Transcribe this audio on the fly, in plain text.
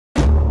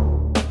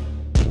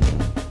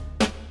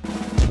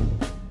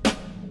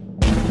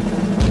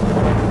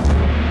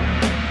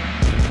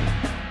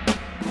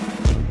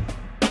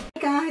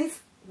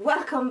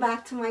welcome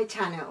back to my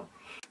channel.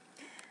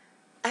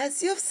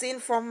 As you've seen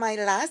from my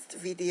last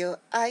video,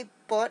 I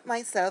bought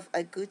myself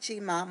a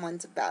Gucci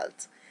Marmont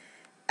belt,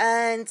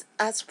 and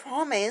as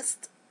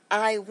promised,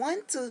 I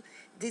want to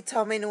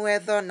determine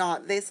whether or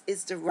not this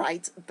is the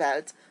right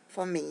belt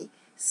for me.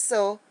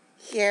 So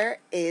here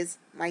is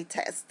my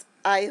test.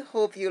 I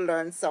hope you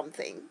learned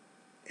something.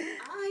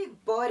 I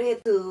bought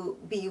it to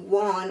be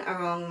worn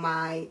around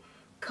my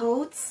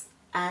coats,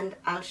 and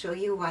I'll show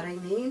you what I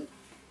mean.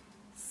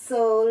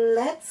 So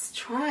let's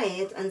try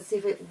it and see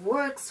if it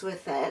works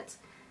with it.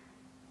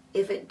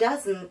 If it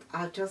doesn't,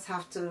 I'll just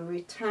have to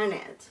return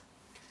it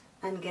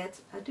and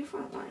get a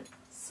different one.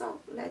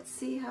 So let's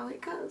see how it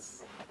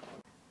goes.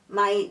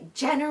 My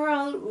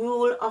general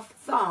rule of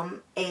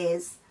thumb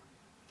is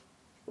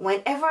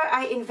whenever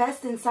I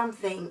invest in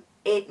something,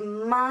 it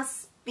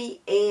must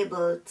be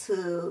able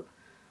to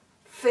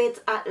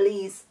fit at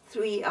least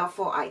 3 or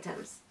 4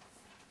 items.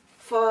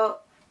 For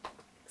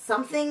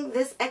something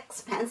this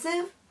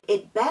expensive,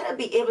 it better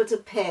be able to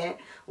pair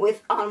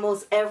with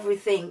almost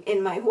everything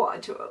in my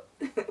wardrobe.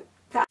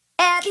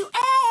 Have you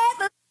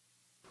ever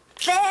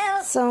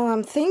felt? So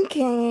I'm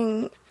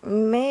thinking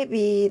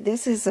maybe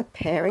this is a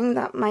pairing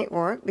that might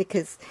work,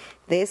 because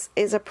this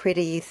is a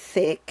pretty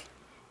thick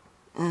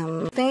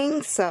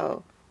thing,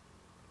 so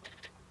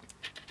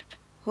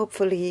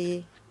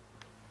hopefully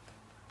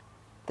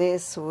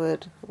this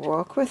would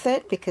work with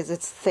it because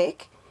it's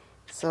thick.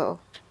 So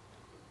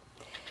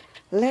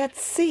let's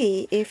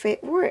see if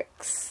it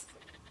works.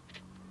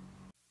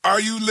 Are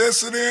you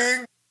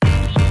listening?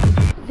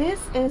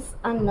 This is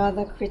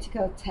another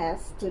critical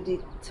test to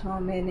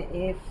determine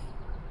if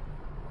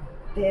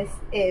this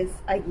is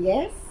a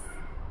yes,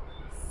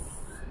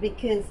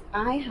 because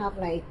I have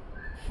like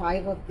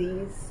 5 of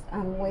these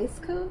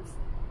waistcoats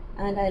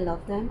and I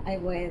love them. I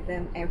wear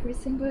them every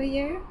single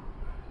year.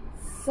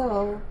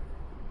 So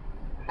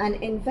an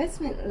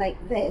investment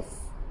like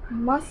this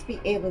must be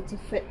able to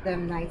fit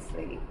them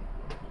nicely.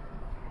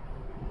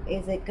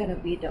 Is it gonna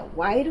be the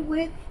wide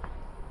width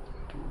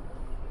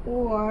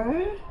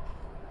or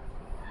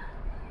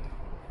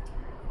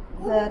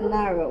the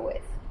narrow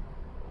width?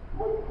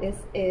 Is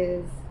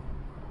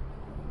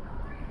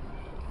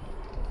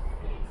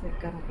it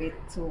gonna be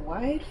too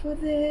wide for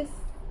this?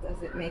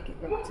 Does it make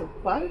it look too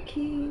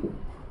bulky?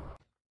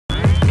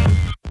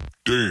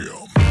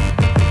 Damn.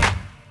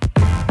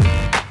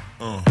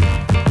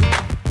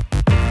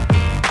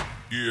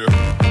 Yeah.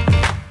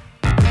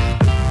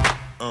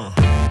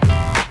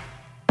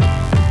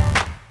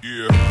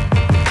 Yeah.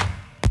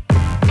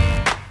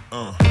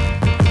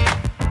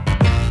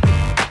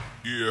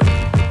 Yeah.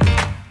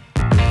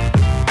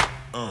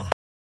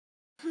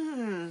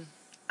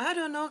 I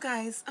don't know,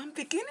 guys. I'm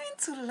beginning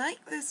to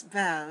like this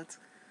belt.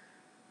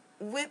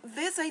 With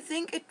this, I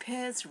think it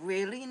pairs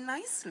really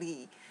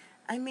nicely.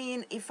 I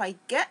mean, if I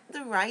get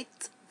the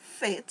right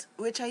fit,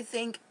 which I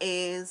think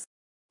is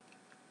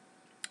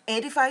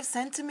 85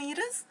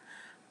 centimeters,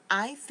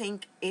 I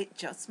think it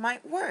just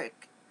might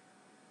work.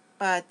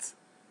 But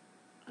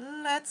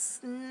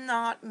let's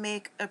not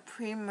make a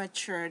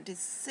premature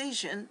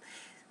decision.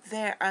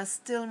 There are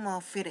still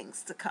more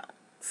fittings to come,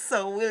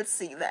 so we'll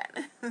see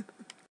then.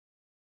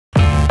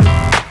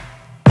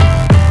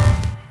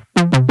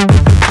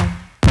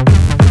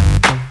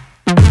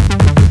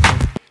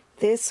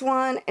 This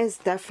one is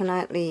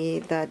definitely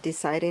the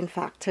deciding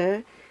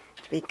factor,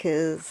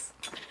 because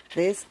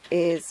this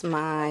is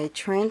my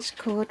trench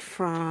coat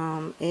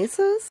from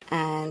ASOS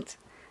and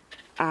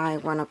I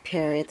want to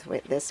pair it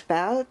with this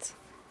belt,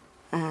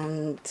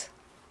 and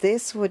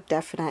this would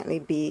definitely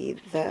be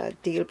the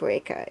deal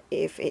breaker.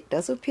 If it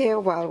doesn't pair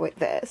well with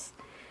this,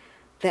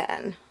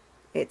 then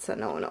it's a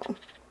no-no.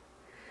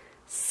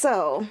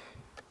 So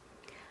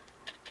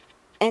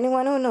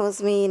anyone who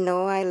knows me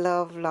know I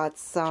love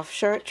lots of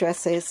short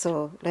dresses,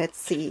 so let's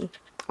see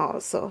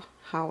also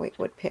how it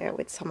would pair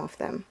with some of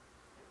them.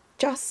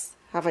 Just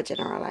have a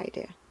general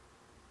idea.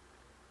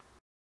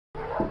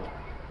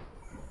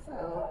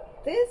 So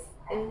this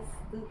is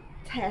the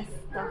test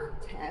of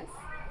tests,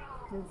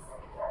 because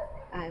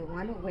I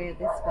want to wear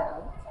this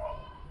belt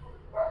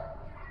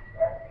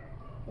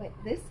with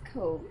this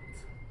coat.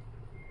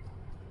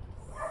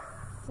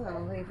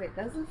 So if it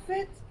doesn't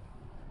fit,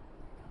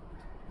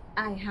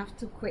 I have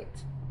to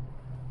quit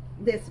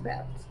this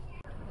belt.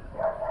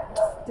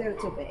 Still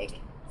too big.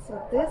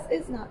 So this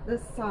is not the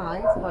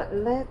size, but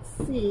let's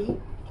see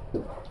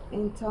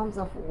in terms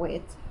of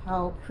width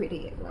how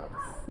pretty it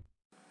looks.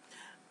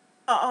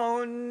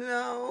 Oh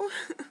no.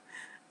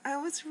 I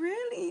was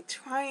really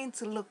trying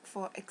to look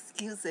for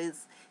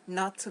excuses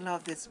not to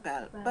love this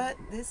belt, but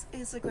this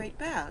is a great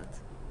belt.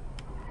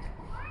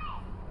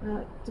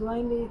 Do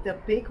I need the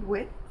big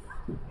width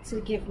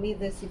to give me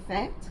this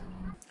effect?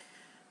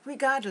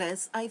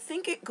 Regardless, I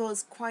think it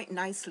goes quite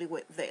nicely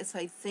with this.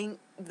 I think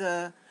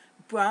the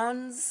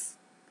bronze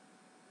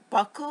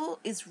buckle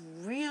is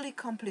really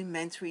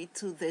complementary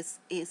to this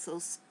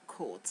ASOS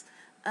coat,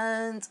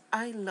 and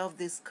I love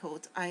this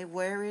coat. I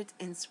wear it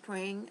in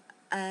spring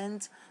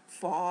and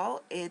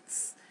fall.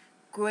 It's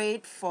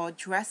great for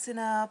dressing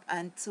up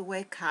and to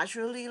wear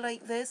casually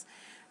like this.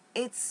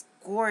 It's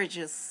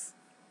gorgeous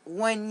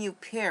when you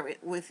pair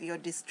it with your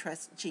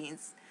distressed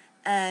jeans,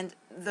 and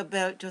the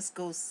belt just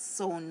goes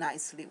so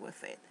nicely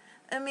with it.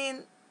 I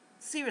mean,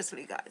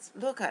 seriously guys,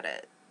 look at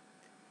it.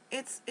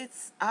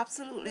 It's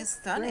absolutely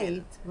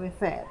stunning. Great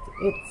with it.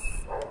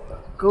 It's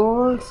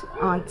gold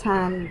on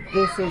tan.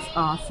 This is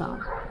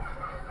awesome.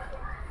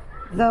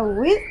 The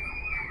width,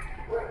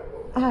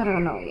 I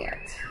don't know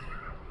yet.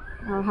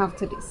 I'll have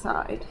to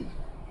decide.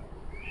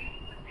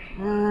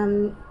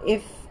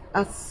 If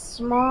a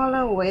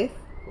smaller width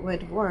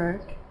would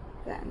work,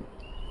 then.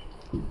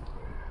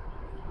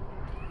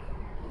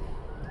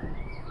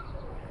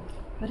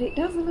 But it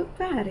doesn't look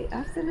bad. It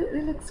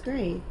absolutely looks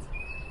great.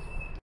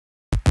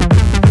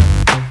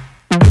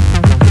 So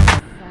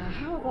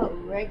how about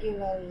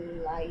regular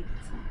light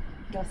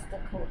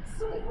duster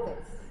coats like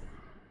this?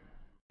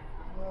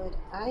 Would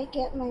I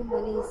get my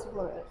money's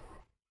worth?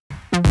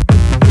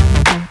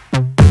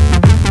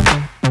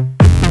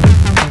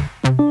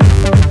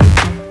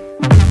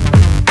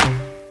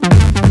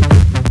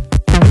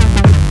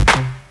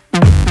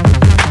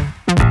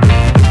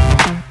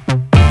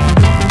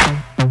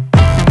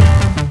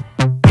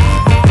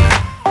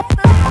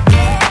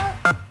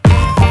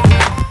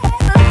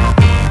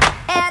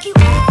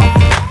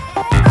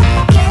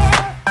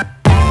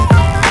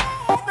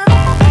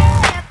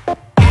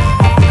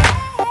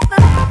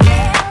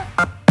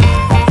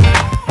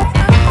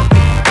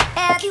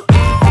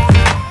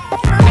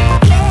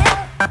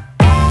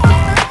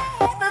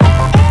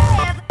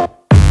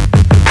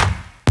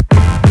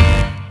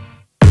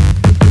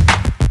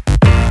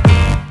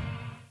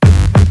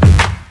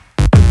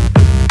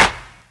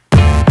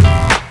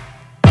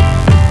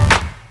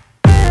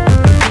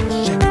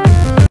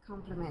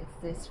 Complements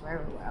this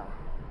very well.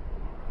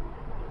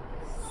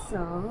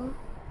 So,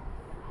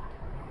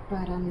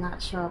 but I'm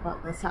not sure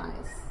about the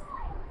size.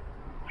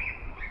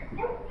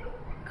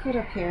 Could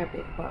appear a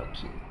bit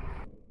bulky.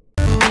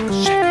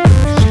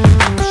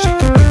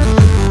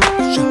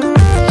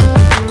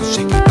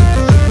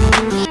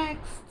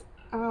 Next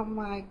are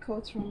my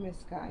coats from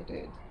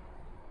Misguided.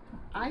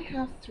 I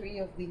have 3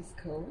 of these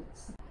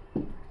coats,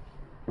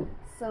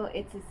 so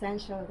it's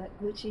essential that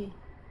Gucci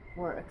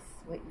works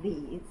with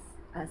these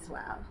as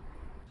well.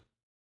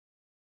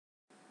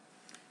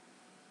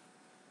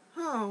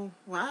 Oh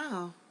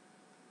wow,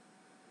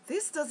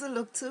 this doesn't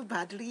look too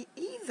badly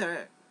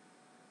either.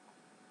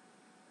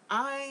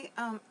 I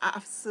am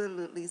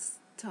absolutely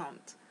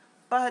stumped.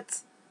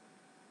 But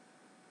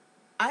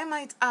I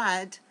might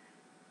add,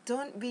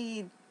 don't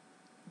be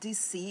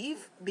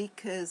deceived,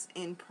 because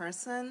in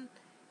person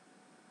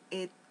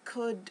it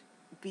could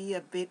be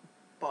a bit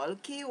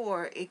bulky,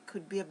 or it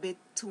could be a bit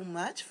too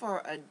much for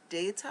a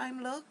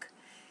daytime look.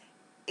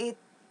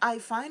 I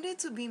find it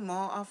to be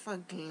more of a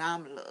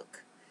glam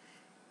look.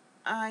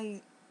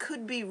 I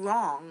could be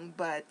wrong,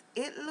 but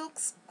it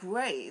looks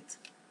great.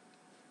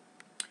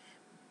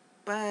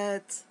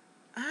 But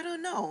I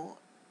don't know.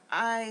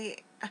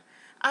 I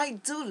I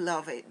do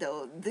love it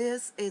though.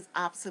 This is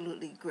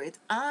absolutely great,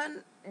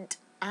 and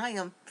I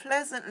am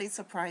pleasantly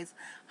surprised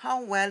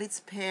how well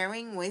it's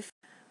pairing with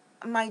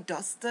my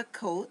duster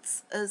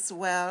coats as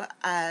well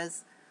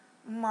as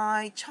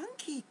my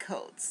chunky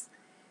coats.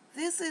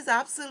 This is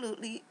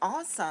absolutely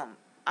awesome.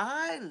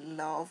 I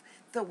love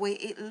the way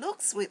it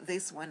looks with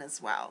this one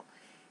as well.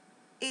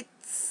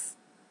 It's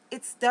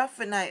it's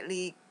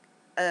definitely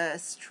a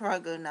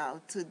struggle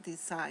now to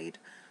decide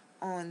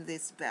on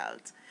this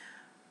belt.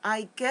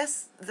 I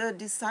guess the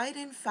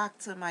deciding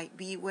factor might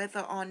be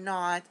whether or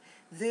not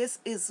this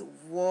is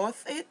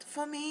worth it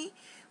for me,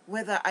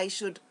 whether I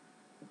should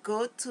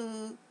go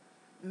to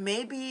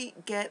maybe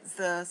get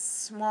the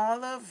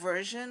smaller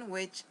version,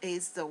 which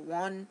is the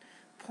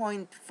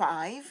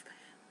 1.5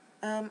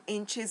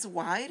 inches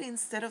wide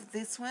instead of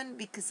this one,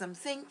 because I'm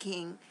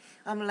thinking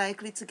I'm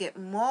likely to get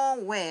more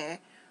wear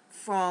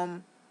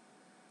from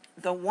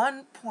the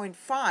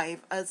 1.5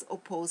 as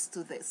opposed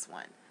to this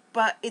one.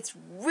 But it's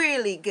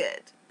really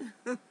good.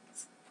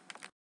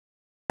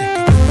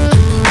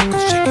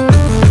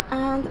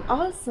 And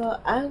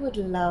also, I would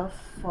love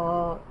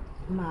for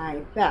my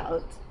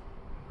belt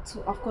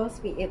to, of course,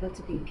 be able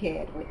to be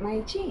paired with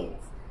my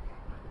jeans.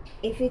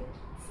 If it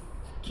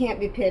can't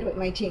be paired with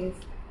my jeans,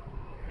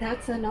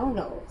 that's a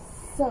no-no.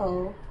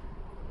 So,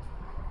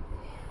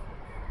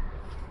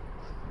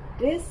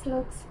 this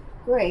looks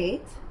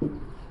great,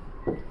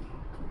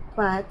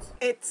 but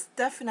It's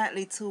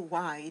definitely too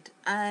wide.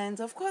 And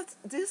of course,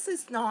 this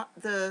is not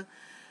the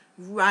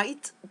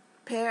right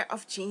pair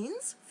of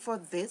jeans for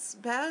this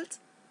belt.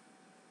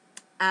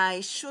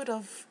 I should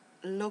have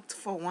looked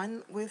for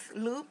one with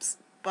loops,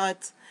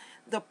 but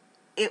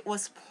it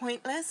was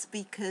pointless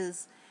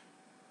because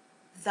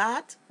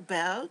that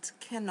belt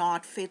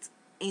cannot fit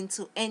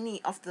into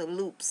any of the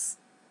loops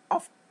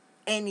of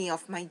any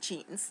of my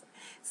jeans.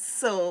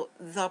 So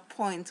the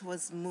point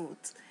was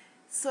moot.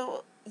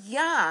 So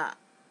yeah,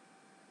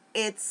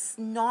 it's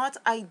not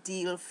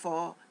ideal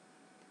for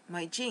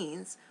my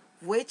jeans,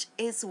 which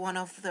is one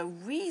of the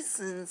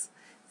reasons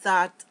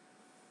that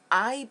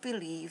I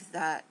believe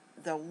that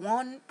the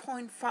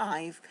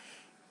 1.5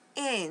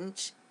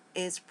 inch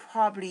is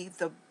probably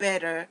the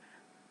better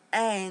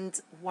and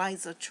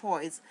wiser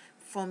choice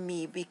for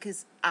me,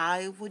 because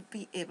I would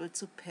be able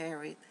to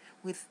pair it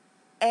with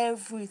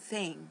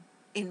everything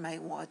in my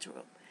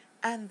wardrobe.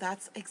 And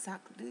that's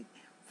exactly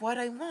what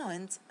I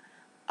want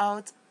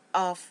out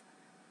of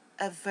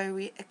a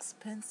very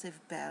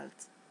expensive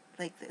belt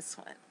like this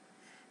one.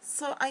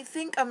 So I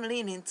think I'm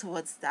leaning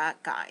towards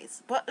that,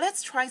 guys. But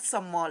let's try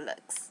some more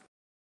looks.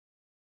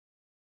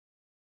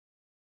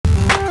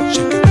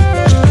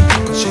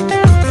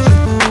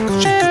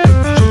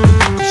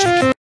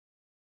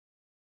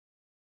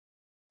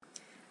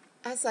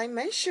 As I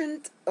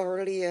mentioned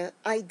earlier,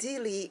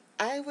 ideally,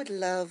 I would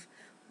love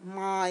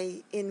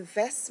my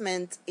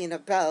investment in a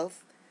belt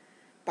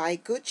by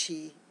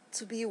Gucci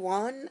to be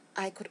one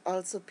I could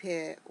also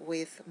pair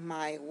with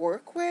my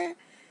workwear,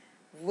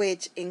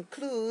 which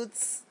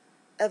includes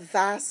a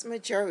vast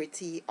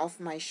majority of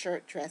my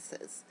shirt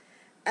dresses.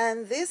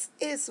 And this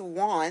is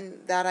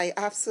one that I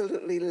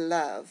absolutely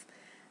love.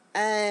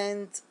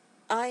 And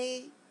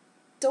I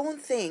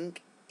don't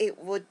think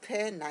it would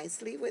pair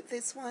nicely with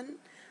this one.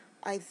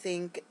 I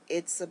think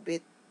it's a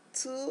bit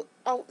too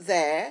out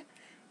there.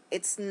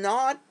 It's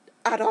not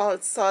at all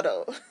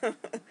subtle.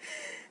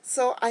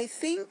 So I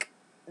think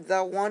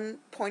the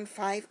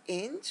 1.5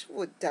 inch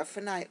would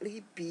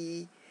definitely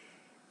be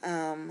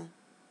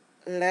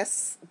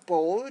less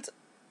bold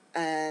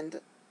and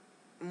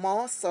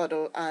more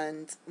subtle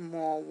and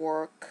more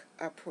work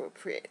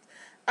appropriate.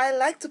 I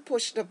like to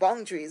push the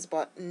boundaries,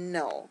 but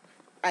no,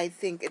 I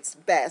think it's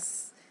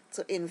best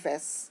to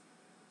invest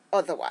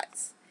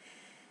otherwise.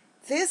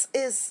 This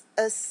is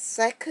a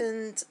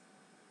second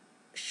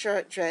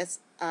shirt dress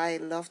I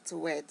love to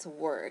wear to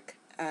work,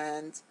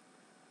 and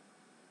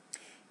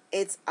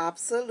it's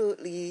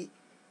absolutely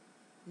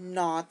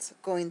not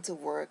going to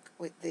work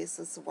with this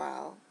as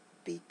well,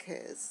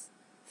 because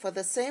for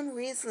the same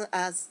reason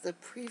as the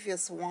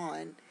previous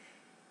one,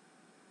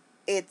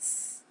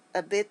 it's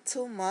a bit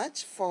too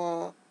much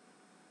for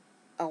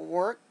a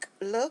work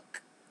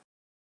look.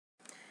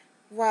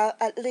 Well,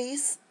 at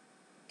least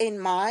in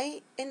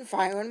my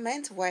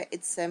environment where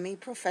it's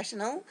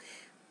semi-professional,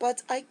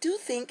 but I do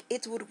think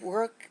it would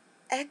work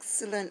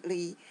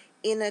excellently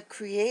in a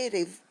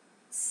creative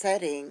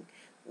setting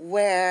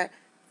where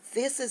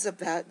this is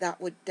about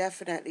that would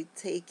definitely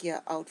take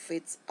your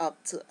outfits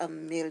up to a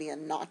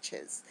million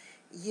notches.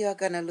 You're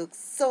gonna look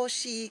so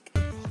chic,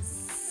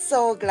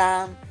 so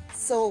glam,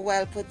 so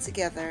well put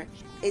together.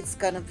 It's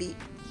gonna be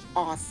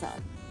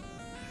awesome.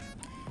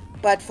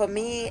 But for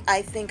me,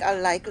 I think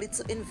I'm likely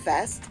to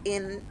invest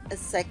in a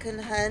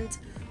second-hand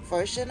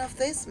version of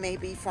this,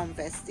 maybe from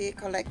Vestiaire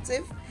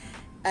Collective.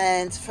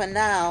 And for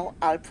now,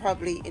 I'll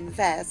probably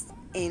invest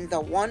in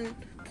the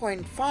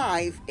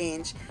 1.5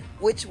 inch,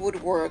 which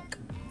would work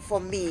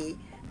for me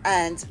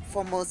and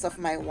for most of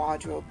my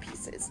wardrobe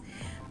pieces.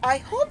 I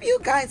hope you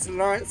guys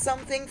learned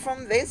something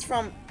from this,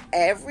 from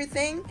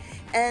everything,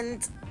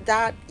 and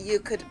that you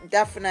could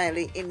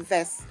definitely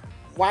invest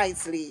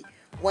wisely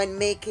when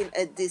making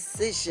a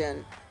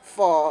decision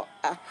for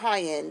a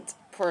high-end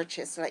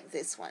purchase like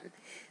this one.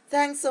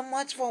 Thanks so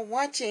much for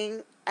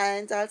watching,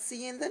 and I'll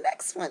see you in the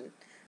next one.